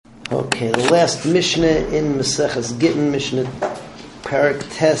Okay, the last Mishnah in Maseches Gittin, Mishnah Parak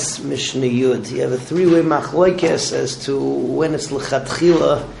Tes, Mishnah Yud. You have a three-way machlokes as to when it's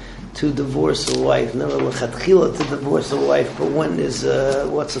lechatchila to divorce a wife. Never lechatchila to divorce a wife, but when is,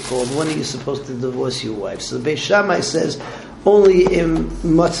 when are you supposed to divorce your wife? So the Beis Shammai says only in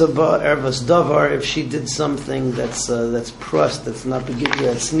matzah ervas davar, if she did something that's prust, that's not begidra,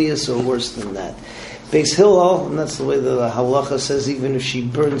 that's sneas, or worse than that. Beis Hillel, and that's the way the halacha says, even if she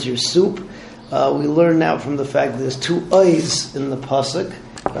burns your soup, we learn now from the fact that there's two oyes in the pasuk,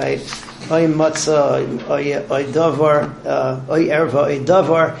 right? Oy matzah, oy davar, oy erva, oy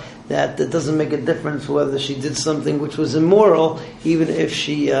davar. That doesn't make a difference whether she did something which was immoral, even if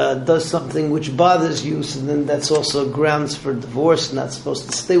she does something which bothers you. So then that's also grounds for divorce. Not supposed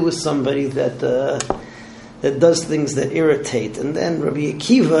to stay with somebody that does things that irritate. And then Rabbi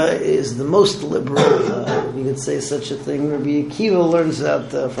Akiva is the most liberal, you could say such a thing. Rabbi Akiva learns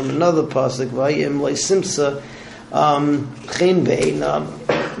out from another pasuk, Vayim Leisimsa Chen Bein.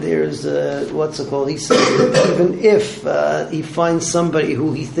 There's, he says, even if he finds somebody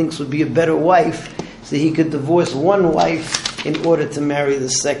who he thinks would be a better wife, so he could divorce one wife in order to marry the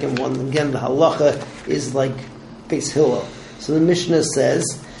second one. Again, the halacha is like Beis Hillel. So the Mishnah says,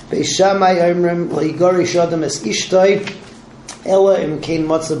 Beis Shammai Omrim Leigarish Adam es Ishtay Ela Im Kein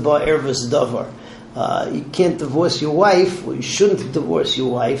Matzah Ba Ervas Davar. You can't divorce your wife, or you shouldn't divorce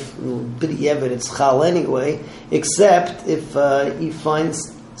your wife, it's chal anyway, except if he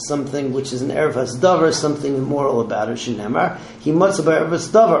finds something which is an ervas davar, something immoral about her. Shenemar, he matzah ba ervas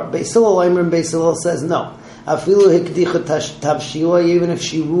davar. Beis Hillel Omrim, Beis Hillel says no. Afilu hikdicha tavshila, even if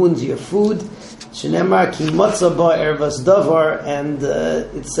she ruins your food. Shenemar ki matzah ba ervas davar, and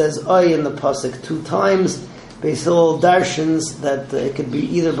it says oy in the pasuk 2 times. Beis Hillel darshans that it could be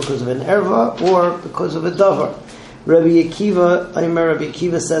either because of an erva or because of a davar. Rabbi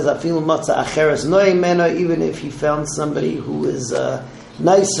Akiva says afilu matzah acheres noy mena, even if he found somebody who is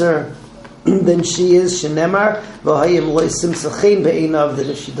nicer than she is, shenemar v'hayim loy simsachein be'einav, that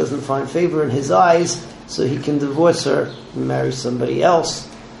if she doesn't find favor in his eyes, so he can divorce her and marry somebody else.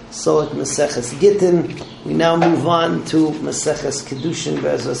 So at Maseches Gittin, we now move on to Maseches Kedushin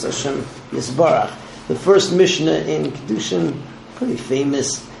Be'ezras Hashem Yisbarach. The first Mishnah in Kedushin, pretty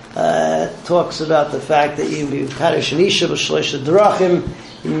famous, talks about the fact that you Kaddish an Isha b'shloisha drachim,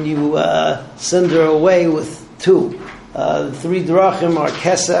 and you send her away with 2. The 3 drachim are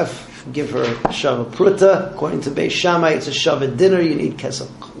kesef, give her shava pruta. According to Beis Shammai, it's a shava dinner, you need kesef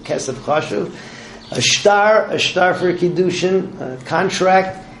chashuv. A shtar for Kedushin,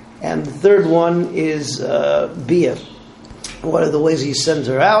 contract. And the third one is bia. What are the ways you send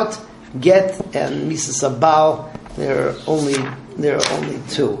her out? Get and misas abal. There are only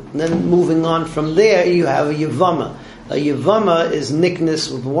 2. And then moving on from there, you have a yavama. A yavama is nickness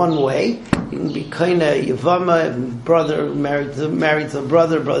with one way. You can be kind of yavama, brother married to a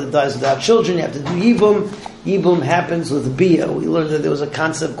brother dies without children, you have to do yibum. Yibum happens with bia. We learned that there was a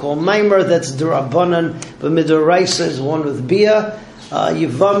concept called maimer, that's durabanan, but midoraisa is one with bia.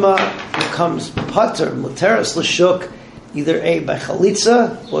 Yavama becomes pater, muteras l'shuk, either A, by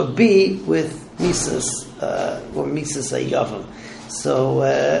chalitza, or B, with misas, or misas ayavam. So,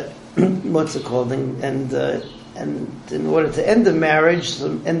 what's it called? And in order to end a marriage,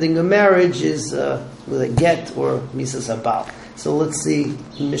 ending a marriage is with a get or misas abal. So let's see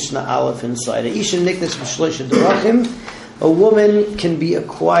Mishnah Aleph inside. A woman can be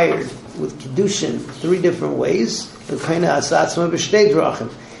acquired with Kedushin 3 different ways. Niknas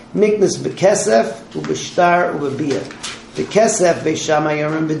bekesef, ubeshtar, ubebiyah. Bekesef, Beis Shammai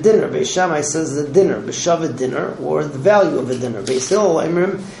Omrim b'dinner. Beis Shammai says the dinner, b'shava dinner, or the value of a dinner. Beis Hillel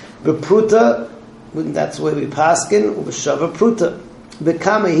Omrim b'pruta, that's the way we paskin, ubeshava pruta.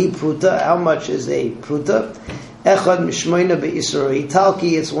 Bekama hi pruta, how much is a pruta? Echad mishmoina be'isur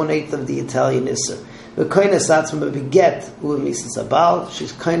italki, it's 1/8 of the Italian isur. Bekoina satzma beget u'misas abal,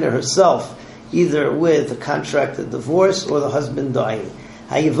 she's kind of herself, either with a contracted divorce or the husband dying.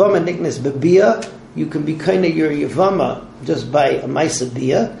 Hayavama niknas bebia, you can be kind of your yavama just by a maisa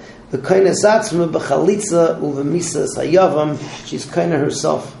bia. The kind of satzma b'chalitza u'v'misas hayavam, she's kind of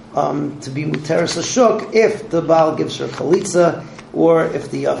herself to be muteres ashuk if the baal gives her chalitza or if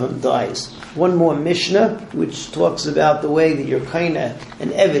the yavam dies. One more Mishnah which talks about the way that you're kind of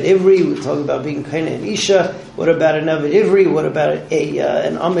an Eved Ivri. We're talking about being kind of an Isha. What about an Eved Ivri? What about an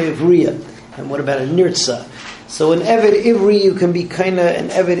Ameh Ivriya? And what about a Nirtza? So an Eved Ivri, you can be kind of an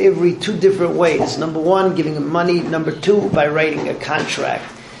Eved Ivri 2 different ways. Number 1, giving him money. Number 2, by writing a contract.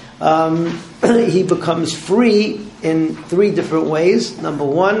 He becomes free in 3 different ways. Number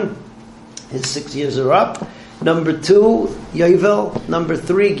 1, his 6 years are up. Number 2, Yovel. Number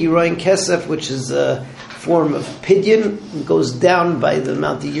 3, Giroin Kesef, which is a form of pidyon. It goes down by the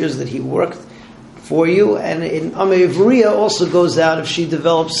amount of years that he worked for you. And in Amevriya also goes out if she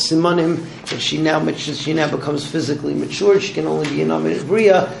develops simanim, if she now becomes physically mature. She can only be in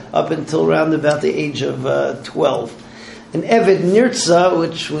Amevriya up until around about the age of 12. An Eved Nirtza,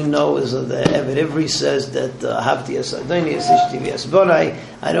 which we know is the Eved Ivri, says that Havti Asadoni Ishti Bonai,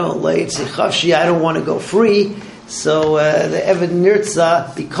 I don't lay Tzichavshi, I don't want to go free. So the Eved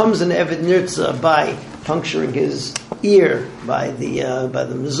Nirtza becomes an Eved Nirtza by puncturing his ear by the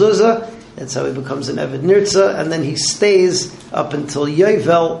mezuzah. That's how he becomes an Eved Nirtza, and then he stays up until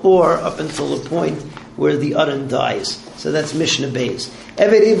Yovel or up until the point where the Adan dies. So that's Mishnah Beis.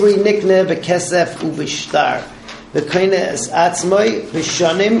 Eved Ivri Nikne Bekesef Ubishtar. V'kaines atzmai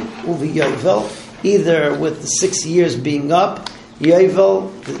v'shanim u'v'yovel, either with the 6 years being up,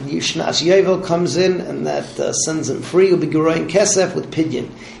 Yovel, the Yishnas Yovel comes in, and that sends him free. U'b'geroin kesef with pidyon.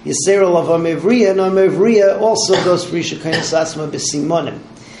 Yisrael of Amevriya, and Amevriya also goes free. Shekaines atzmai b'simonim.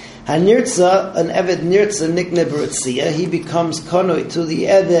 Hanirtza, an Eved Nirtza nikne b'ritziyah, he becomes konoi to the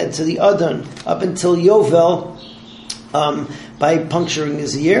Eded, to the Adon, up until Yovel, by puncturing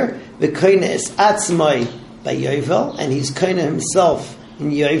his ear. V'kaines atzmai by Yovel, and he's kind of himself in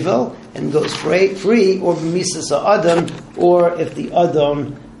Yovel and goes free, or b'misas Adam, or if the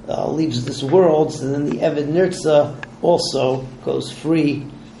Adam leaves this world, so then the Eved Nirtza also goes free.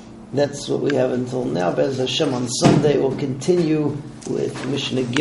 That's what we have until now. Be'ez Hashem, on Sunday we'll continue with Mishnah Gimel.